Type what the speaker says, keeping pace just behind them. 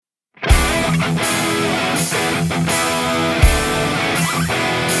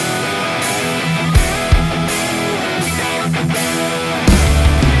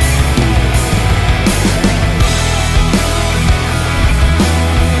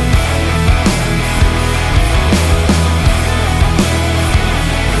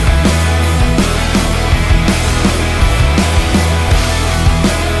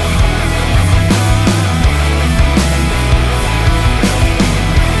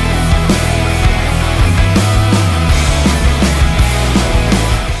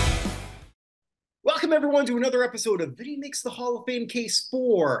Welcome, everyone, to another episode of Vinny Makes the Hall of Fame Case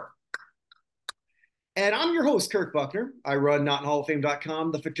 4. And I'm your host, Kirk Buckner. I run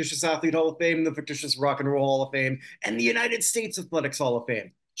NotInHallOfFame.com, the Fictitious Athlete Hall of Fame, the Fictitious Rock and Roll Hall of Fame, and the United States Athletics Hall of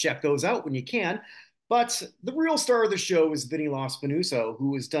Fame. Check those out when you can. But the real star of the show is Vinny Lospinuso,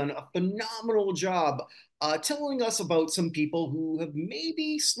 who has done a phenomenal job telling us about some people who have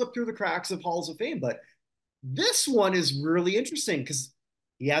maybe slipped through the cracks of Halls of Fame. But this one is really interesting because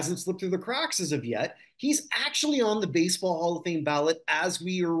he hasn't slipped through the cracks as of yet. He's actually on the Baseball Hall of Fame ballot as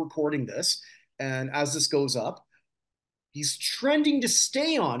we are recording this. And as this goes up, he's trending to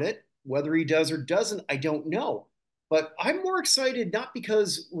stay on it. Whether he does or doesn't, I don't know. But I'm more excited, not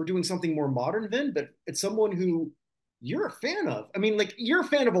because we're doing something more modern, Vin, but it's someone who you're a fan of. I mean, like, you're a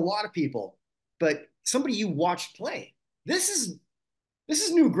fan of a lot of people, but somebody you watched play. This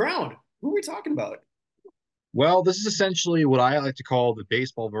is new ground. Who are we talking about? Well, this is essentially what I like to call the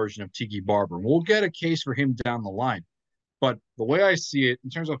baseball version of Tiki Barber. We'll get a case for him down the line. But the way I see it, in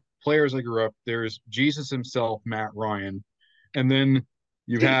terms of players I grew up, there's Jesus himself, Matt Ryan. And then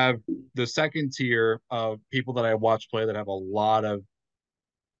you have the second tier of people that I watch play that have a lot of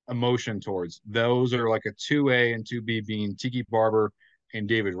emotion towards. Those are like a 2A and 2B being Tiki Barber and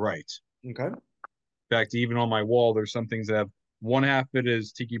David Wright. Okay. In fact, even on my wall, there's some things that have one half of it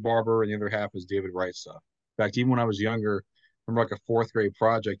is Tiki Barber and the other half is David Wright stuff. In fact, even when I was younger, I remember like a fourth grade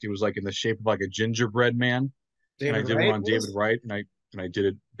project, it was like in the shape of like a gingerbread man. And I David did one Wright on David was? Wright, and I did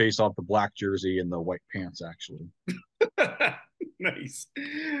it based off the black jersey and the white pants, actually. Nice.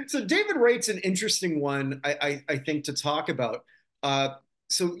 So David Wright's an interesting one, I think, to talk about.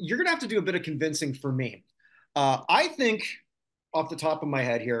 So you're gonna have to do a bit of convincing for me. I think, off the top of my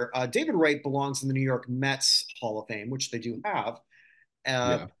head here, David Wright belongs in the New York Mets Hall of Fame, which they do have.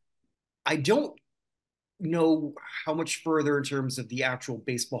 Uh, Yeah. I don't know how much further in terms of the actual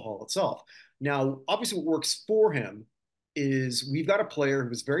baseball hall itself. Now, obviously, what works for him is we've got a player who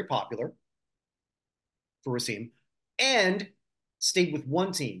was very popular for his team and stayed with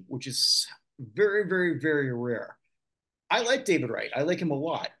one team, which is very, very, very rare. I like David Wright. I like him a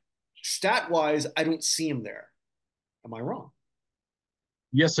lot. Stat wise, I don't see him there. Am I wrong?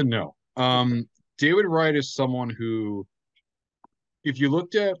 Yes and no. David Wright is someone who, if you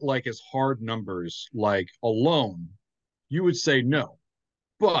looked at like his hard numbers, like alone, you would say no.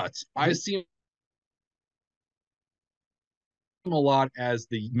 But I Mhm. see him a lot as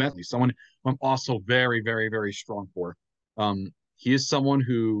the Mets, someone I'm also very, very, very strong for. He is someone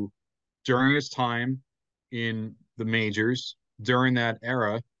who, during his time in the majors, during that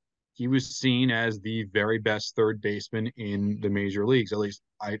era, he was seen as the very best third baseman in the major leagues. At least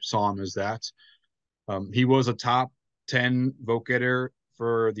I saw him as that. He was a top 10 vote getter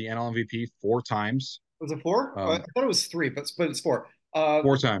for the NL MVP 4 times. Was it four? I Um, thought it was three, but it's four.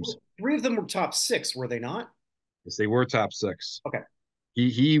 four times. Three of them were top six, were they not? Yes, they were top six. Okay.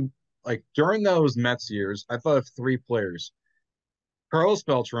 He like during those Mets years, I thought of 3 players: Carlos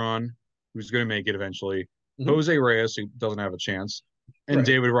Beltran, who's going to make it eventually, Mhm. Jose Reyes, who doesn't have a chance, and Right.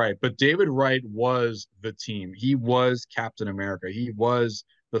 David Wright. But David Wright was the team. He was Captain America. He was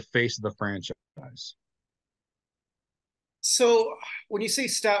the face of the franchise. So when you say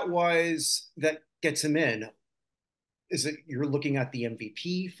stat wise that gets him in, is it you're looking at the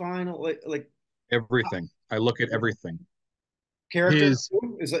MVP final, like Everything. I look at everything. character? His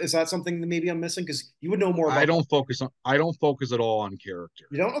Is that something that maybe I'm missing? Because you would know more I about that. don't focus on I don't focus at all on character.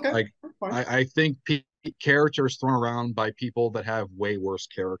 You don't? Okay, Like fine. I think character is thrown around by people that have way worse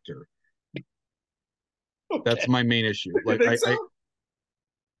character. Okay. That's my main issue. You Like think I so?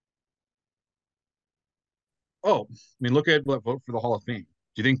 oh, I mean, look at what vote for the Hall of Fame.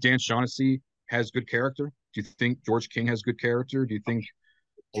 Do you think Dan Shaughnessy has good character? Do you think George King has good character? Do you think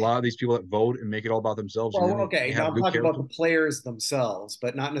a lot of these people that vote and make it all about themselves, do you Well, think okay. they Now have I'm good talking about character? the players themselves,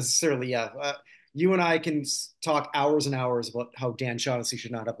 but not necessarily. Yeah, you and I can talk hours and hours about how Dan Shaughnessy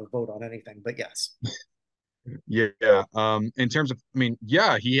should not have a vote on anything. But yes. Yeah. In terms of, I mean,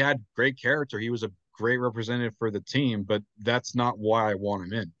 yeah, he had great character. He was a great representative for the team, but that's not why I want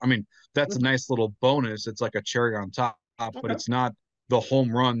him in. I mean, that's a Mhm. nice little bonus. It's like a cherry on top, but Okay. it's not the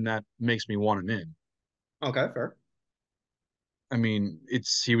home run that makes me want him in. Okay, fair. I mean,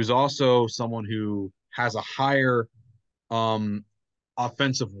 he was also someone who has a higher um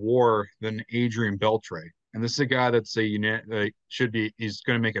offensive WAR than Adrian Beltre. And this is a guy that's should be he's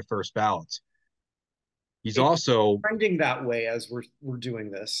going to make it first ballot. He's It's also trending that way as we're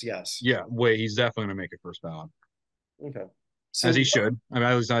doing this. Yes. yeah, wait, he's definitely going to make it first ballot. Okay. As So he should. I mean,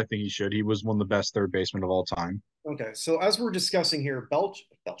 at least I think he should. He was one of the best third basemen of all time. okay. So as we're discussing here,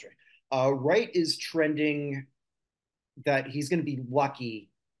 Beltre, Wright is trending that he's going to be lucky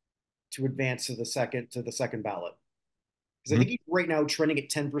to advance to the second ballot because I Mhm. think he's right now trending at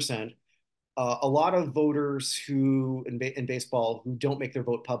 10%. A lot of voters who in baseball who don't make their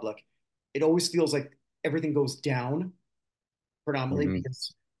vote public, it always feels like everything goes down predominantly Mhm.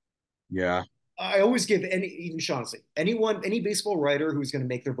 because Yeah. I always give even Shaughnessy, any baseball writer who's going to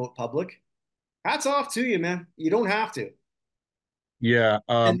make their vote public, hats off to you, man. You don't have to. Yeah.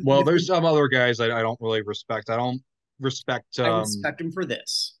 And Well, if there's some other guys I don't really respect. I respect him for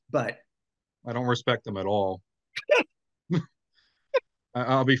this, but I don't respect them at all.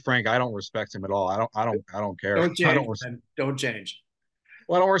 I'll be frank, I don't respect him at all. I don't care. don't change, man. Don't change.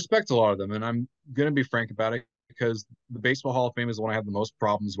 Well, I don't respect a lot of them, and I'm gonna be frank about it because the Baseball Hall of Fame is the one I have the most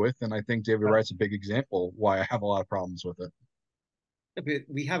problems with, and I think David Wright's a big example why I have a lot of problems with it.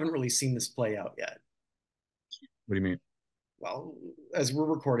 We haven't really seen this play out yet. What do you mean? Well, as we're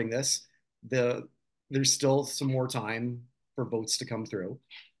recording this, the there's still some more time for votes to come through.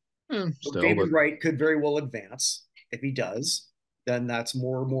 So Still, but David Wright could very well advance. If he does, then that's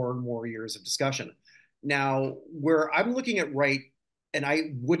more and more years of discussion. Now, where I'm looking at Wright, and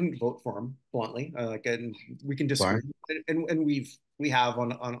I wouldn't vote for him bluntly, like, and we can disagree, fine. and we have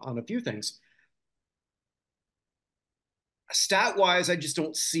on a few things. Stat wise, I just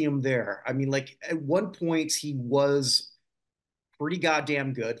don't see him there. I mean, like at one point he was pretty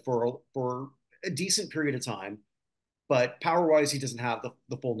goddamn good for a decent period of time. But power wise, he doesn't have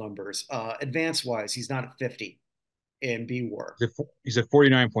the full numbers. Advance wise, he's not at 50 in B War. He's at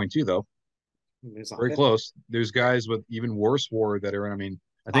 49.2 though, He's not very 50. close. There's guys with even worse WAR that are in.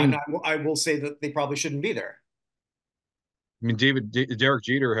 I And think I will say that they probably shouldn't be there. Derek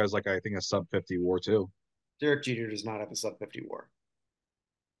Jeter has like I think a sub 50 WAR too. Derek Jeter does not have a sub 50 War.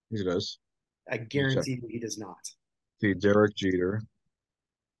 He does. I Let me check. guarantee you he does not. See Derek Jeter.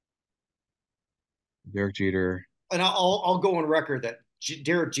 And I'll go on record that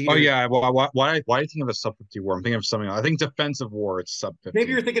Derek Oh Jeter. yeah. Well, why do you think of a sub 50 WAR? I'm thinking of something else. I think defensive WAR it's sub Maybe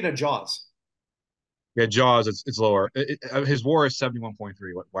 50. you're thinking of Jaws. Yeah, Jaws it's lower. His WAR is 71.3.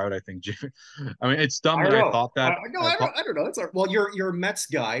 Why would I think Jeter? I mean, it's dumb I that don't I know. thought that. I don't know. It's well, you're a Mets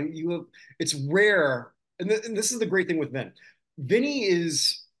guy. You have it's rare, and this is the great thing with Vin. Vinny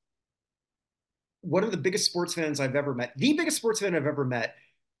is one of the biggest sports fans I've ever met. The biggest sports fan I've ever met,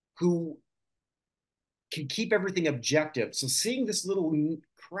 who can keep everything objective. So seeing this little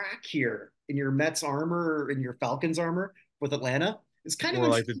crack here in your Mets armor, in your Falcons armor with Atlanta, is kind of Or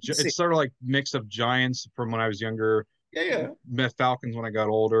like interesting to see. it's sort of like mix of Giants from when I was younger, Yeah, yeah. Met Falcons when I got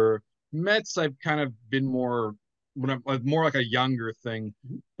older. Mets I've kind of been more when I'm more like a younger thing,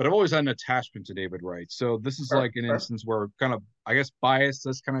 but I've always had an attachment to David Wright. So this is Fair, like an fair. instance where kind of I guess bias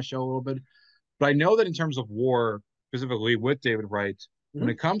does kind of show a little bit. But I know that in terms of WAR, specifically with David Wright, when Mm-hmm.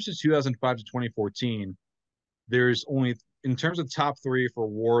 it comes to 2005 to 2014, there's only in terms of top three for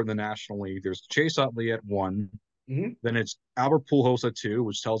WAR in the National League. There's Chase Utley at one. Mm-hmm. Then it's Albert Pujols at two,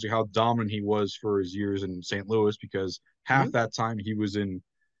 which tells you how dominant he was for his years in St. Louis because half Mm-hmm. that time he was in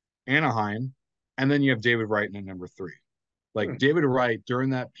Anaheim. And then you have David Wright in at number three. Like Hmm. David Wright during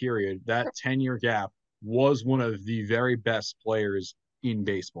that period, that 10-year gap, was one of the very best players in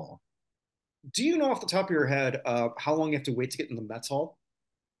baseball. Do you know off the top of your head how long you have to wait to get in the Mets Hall?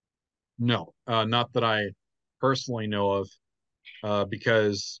 No, not that I personally know of,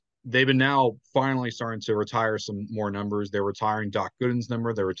 because they've been now finally starting to retire some more numbers. They're retiring Doc Gooden's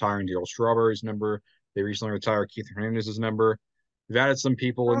number. They're retiring Darryl Strawberry's number. They recently retired Keith Hernandez's number. They've added some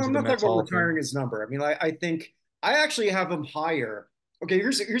people into I'm the not Mets talking about Hall of Fame. retiring his number. I mean, I think I actually have him higher. Okay,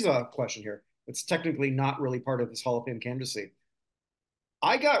 here's a question here. It's technically not really part of his Hall of Fame candidacy.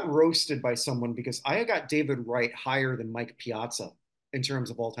 I got roasted by someone because I got David Wright higher than Mike Piazza in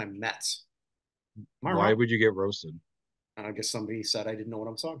terms of all-time Mets. Am I Why wrong? would you get roasted? And I guess somebody said I didn't know what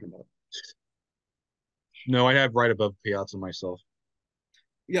I'm talking about. No, I have right above Piazza myself.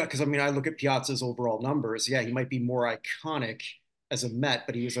 Yeah, because I mean, I look at Piazza's overall numbers. Yeah, he might be more iconic as a Met,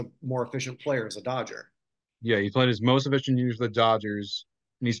 but he was a more efficient player as a Dodger. Yeah, he played his most efficient years with the Dodgers,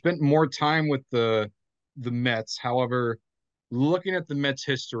 and he spent more time with the Mets. However, looking at the Mets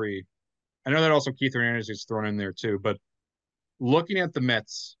history, I know that also Keith Hernandez is thrown in there too, but looking at the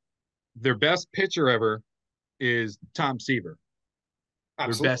Mets, their best pitcher ever is Tom Seaver. Their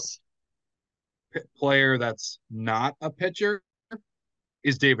Absolutely. best player that's not a pitcher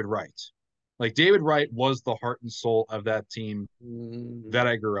is David Wright. Like David Wright was the heart and soul of that team Mm, that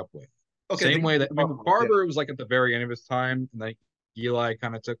I grew up with. okay, Same way that I mean, with yeah. Barber, it was like at the very end of his time, and like Eli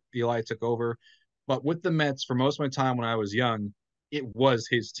took over. But with the Mets, for most of my time when I was young, it was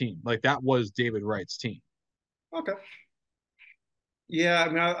his team. Like that was David Wright's team. Okay. Yeah, I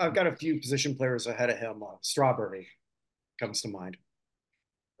mean, I've got a few position players ahead of him. Strawberry comes to mind.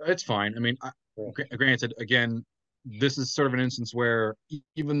 It's fine. I mean, Yeah. granted, again, this is sort of an instance where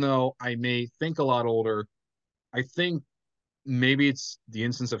even though I may think a lot older, I think maybe it's the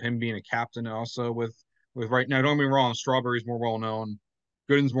instance of him being a captain also with right now. Don't get me wrong, Strawberry's more well known,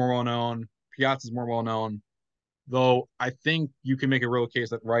 Gooden's more well known, Piazza's more well known. Though I think you can make a real case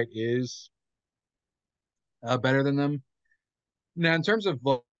that Wright is better than them. Now, in terms of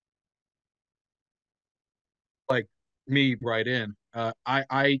like me right in,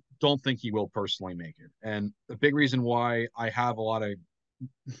 I don't think he will personally make it, and the big reason why I have a lot of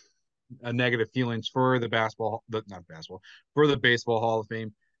negative feelings for the basketball, the not basketball, for the baseball Hall of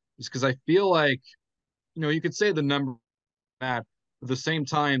Fame, is because I feel like you could say the number that, but at the same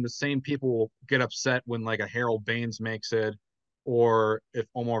time, the same people will get upset when like a Harold Baines makes it, or if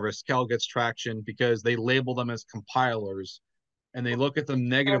Omar Vizquel gets traction because they label them as compilers and they look at them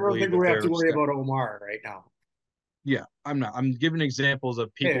I don't negatively think that we have to they're worry about Omar right now. yeah, I'm not. I'm giving examples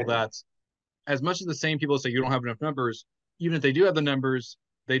of Yeah, people that as much as the same people say you don't have enough numbers, even if they do have the numbers,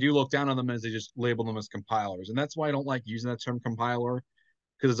 they do look down on them as they just label them as compilers. And that's why I don't like using that term compiler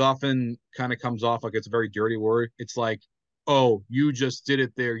because it often kind of comes off like it's a very dirty word. It's like, oh, you just did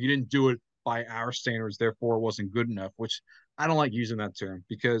it there. You didn't do it by our standards, therefore it wasn't good enough, which I don't like using that term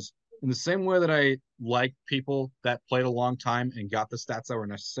because in the same way that I like people that played a long time and got the stats that were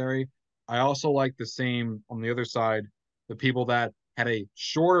necessary, I also like the same on the other side, the people that had a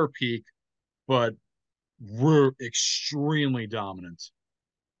shorter peak but were extremely dominant.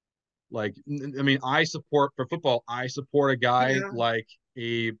 Like, I mean, I support for football, I support a guy yeah, like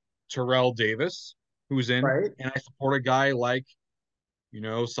a Terrell Davis who's in, right. and I support a guy like,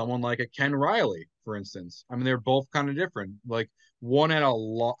 someone like a Ken Riley, for instance. I mean, they're both kind of different. Like one had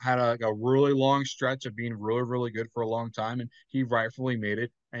a really long stretch of being really, really good for a long time, and he rightfully made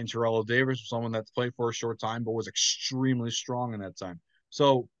it. And Terrell Davis was someone that's played for a short time, but was extremely strong in that time.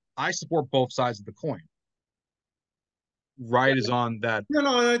 So I support both sides of the coin. Wright is on that. No,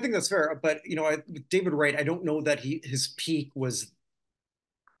 no, I think that's fair. But with David Wright, I don't know that his peak was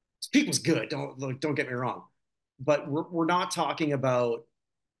good. Don't get me wrong, but we're not talking about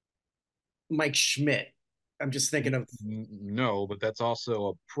Mike Schmidt. I'm just thinking of No, but that's also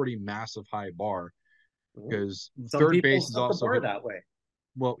a pretty massive high bar because some third people base is set the also bar that way.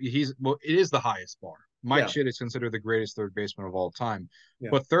 it is the highest bar. Mike Yeah, Shit is considered the greatest third baseman of all time, yeah.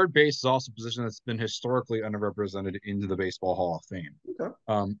 but third base is also a position that's been historically underrepresented into the Baseball Hall of Fame.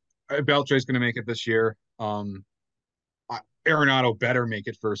 Okay. Beltre is going to make it this year. Arenado better make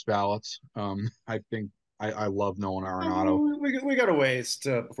it first ballot. I think I love knowing Arenado. We got a ways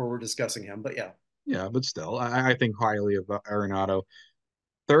to before we're discussing him, but yeah. Yeah, but still, I think highly of Arenado.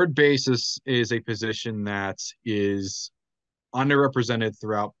 Third base is a position that is underrepresented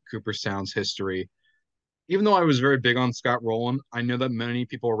throughout Cooperstown's history. Even though I was very big on Scott Rowland, I know that many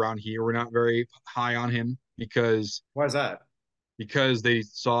people around here were not very high on him Why is that? because they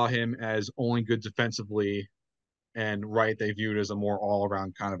saw him as only good defensively and Wright they viewed as a more all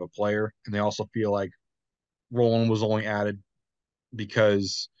around kind of a player, and they also feel like Rowland was only added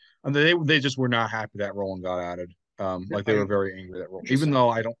because they just were not happy that Rowland got added. Like they I, were very angry that Rowland, even Interesting. though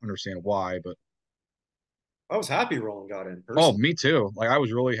I don't understand why, but I was happy Roland got in oh, personally. me too. Like I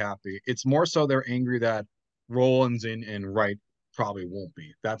was really happy. It's more so they're angry that Rollins in and Wright probably won't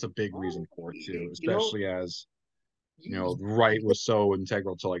be. That's a big reason Well, for it too, especially as you, Wright you was so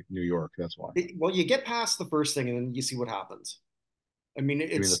integral to like New York. That's why. well, you get past the first thing and then you see what happens. I mean, Give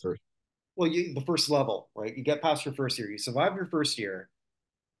me the it's first. the first level, right? You get past your first year, you survive your first year,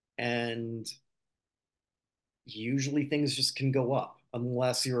 and usually things just can go up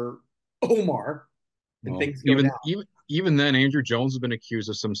unless you're Omar and Well, things go down. even then, Andrew Jones has been accused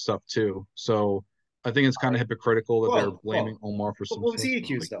of some stuff too. So I think it's kind of hypocritical that they're Whoa, blaming whoa. Omar for some What was stuff. he No,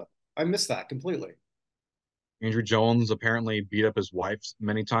 accused of? I missed that completely. Andrew Jones apparently beat up his wife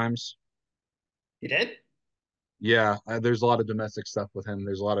many times. He did? Yeah, there's a lot of domestic stuff with him.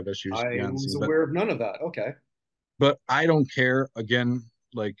 There's a lot of issues I behind the was scenes, aware of none of that. Okay. but I don't care. Again,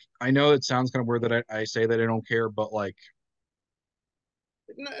 like I know it sounds kind of weird that I say that I don't care, but like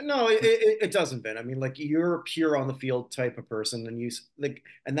No, it doesn't, Ben. I mean, like you're a pure on the field type of person, and like,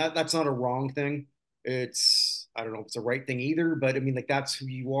 and that's not a wrong thing. It's I don't know if it's a right thing either, but I mean, like that's who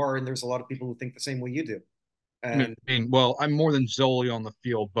you are, and there's a lot of people who think the same way you do, I and mean, well, I'm more than solely on the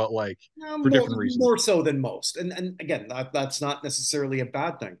field, but like for more different reasons. more so than most. And again, that's not necessarily a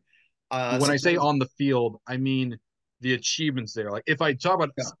bad thing. But when I say Sometimes, on the field, I mean the achievements there. Like if I talk about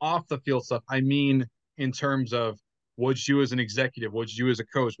yeah, off the field stuff, I mean in terms of what you do as an executive, what you do as a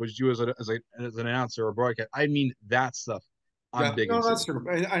coach, what you do as an announcer or broadcast. I mean that stuff I'm yeah, big no, that's into.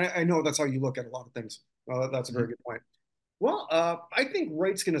 true. I know that's how you look at a lot of things. That's a very Mhm. good point. Well, I think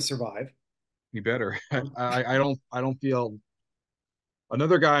Wright's going to survive. You better. I don't feel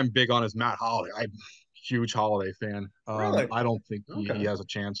another guy I'm big on is Matt Holiday. I'm a huge Holiday fan. Really? I don't think he Okay. has a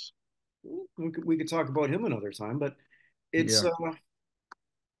chance. We could talk about him another time, but it's Yeah.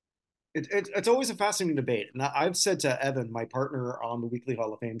 it's always a fascinating debate. And I've said to Evan, my partner on the Weekly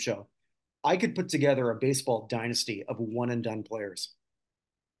Hall of Fame show, I could put together a baseball dynasty of one and done players.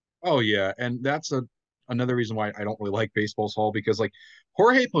 Oh yeah, and that's a another reason why I don't really like baseball's hall because like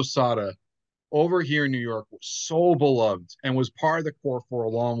Jorge Posada over here in New York was so beloved and was part of the core for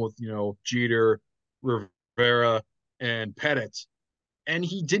along with Jeter, Rivera, and Pettit, and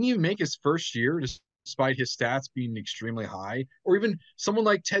he didn't even make his first year despite his stats being extremely high, or even someone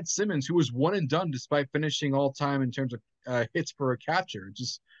like Ted Simmons who was one and done despite finishing all time in terms of hits per catcher.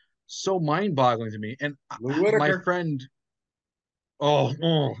 Just so mind-boggling to me. And Lou my Whitaker. friend, don't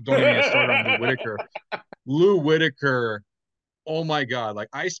even get started on Lou Whitaker. Lou Whitaker, oh my God. Like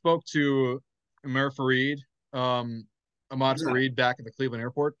I spoke to Amir Farid, um, Ahmad Who's that? Farid back at the Cleveland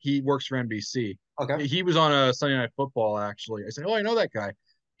airport. He works for NBC. Okay. He was on a Sunday Night Football, actually. I said, oh, I know that guy.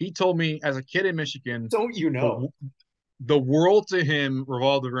 He told me as a kid in Michigan, Don't you know? the the world to him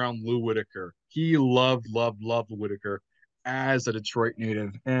revolved around Lou Whitaker. He loved, loved, loved Whitaker as a Detroit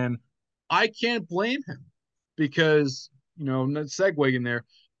native. And I can't blame him because, not segueing there,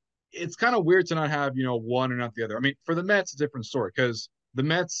 it's kind of weird to not have one and not the other. I mean, for the Mets, it's a different story because the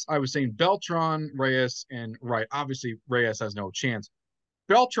Mets, I was saying Beltran, Reyes, and Wright. Obviously, Reyes has no chance.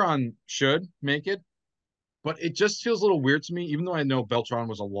 Beltran should make it, but it just feels a little weird to me. Even though I know Beltran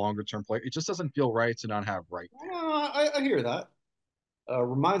was a longer term player, it just doesn't feel right to not have Wright there. I hear that.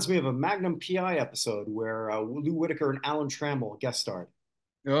 Reminds me of a Magnum PI episode where Lou Whitaker and Alan Trammell guest starred.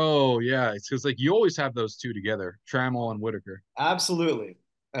 Oh yeah, it's because like you always have those two together, Trammell and Whitaker. Absolutely.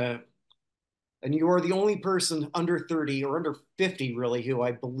 Uh, and you are the only person under 30 or under 50, really, who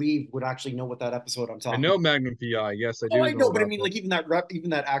I believe would actually know what that episode I'm I talking know about. Magnum PI. Yes, I Oh, do I know know, but I about mean, that. like even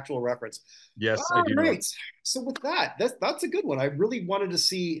that actual reference. Yes, I All do know it. right. So with that, that's a good one. I really wanted to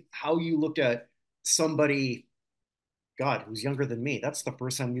see how you looked at somebody, God, who's younger than me. That's the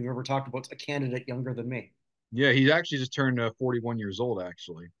first time we've ever talked about a candidate younger than me. Yeah, he actually just turned 41 years old,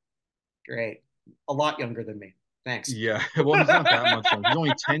 actually. Great. A lot younger than me. Thanks. Yeah, well, he's not that much younger. He's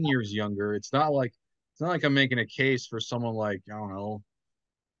only 10 years younger. It's not like I'm making a case for someone like, I don't know.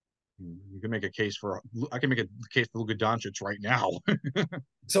 You can make a case for I can make a case for Luka Doncic right now.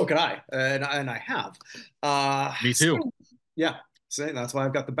 So could I, and I have. Me So too. yeah, so that's why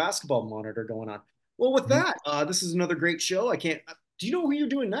I've got the basketball monitor going on. Well, with Mhm. that, this is another great show. I can't. Do you know who you're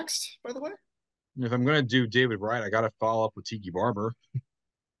doing next, by the way? If I'm gonna do David Wright, I gotta follow up with Tiki Barber.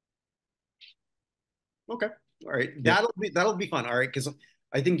 Okay, all right. Yeah, That'll be fun. All right, because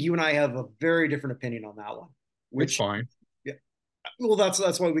I think you and I have a very different opinion on that one. it's Which, fine. yeah, well,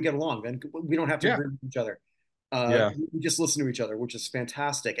 that's why we get along. Then we don't have to Yeah, agree with each other. yeah, We just listen to each other, which is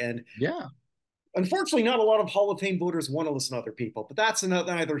fantastic. And yeah, unfortunately, not a lot of Hall of Fame voters want to listen to other people, but that's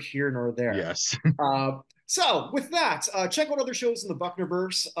neither here nor there. yes. So with that, check out other shows in the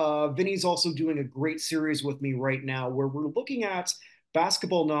Bucknerverse. Vinny's also doing a great series with me right now where we're looking at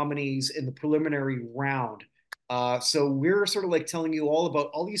basketball nominees in the preliminary round. So we're sort of like telling you all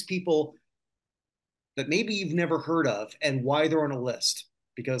about all these people that maybe you've never heard of and why they're on a list.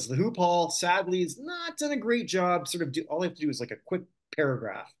 Because the Hoop Hall, sadly, is not done a great job. All they have to do is like a quick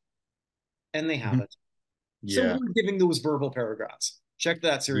paragraph, and they haven't. So Yeah. we're giving those verbal paragraphs. Check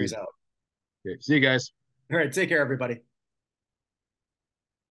that series Sweet. out. Okay. See you guys. All right, take care, everybody.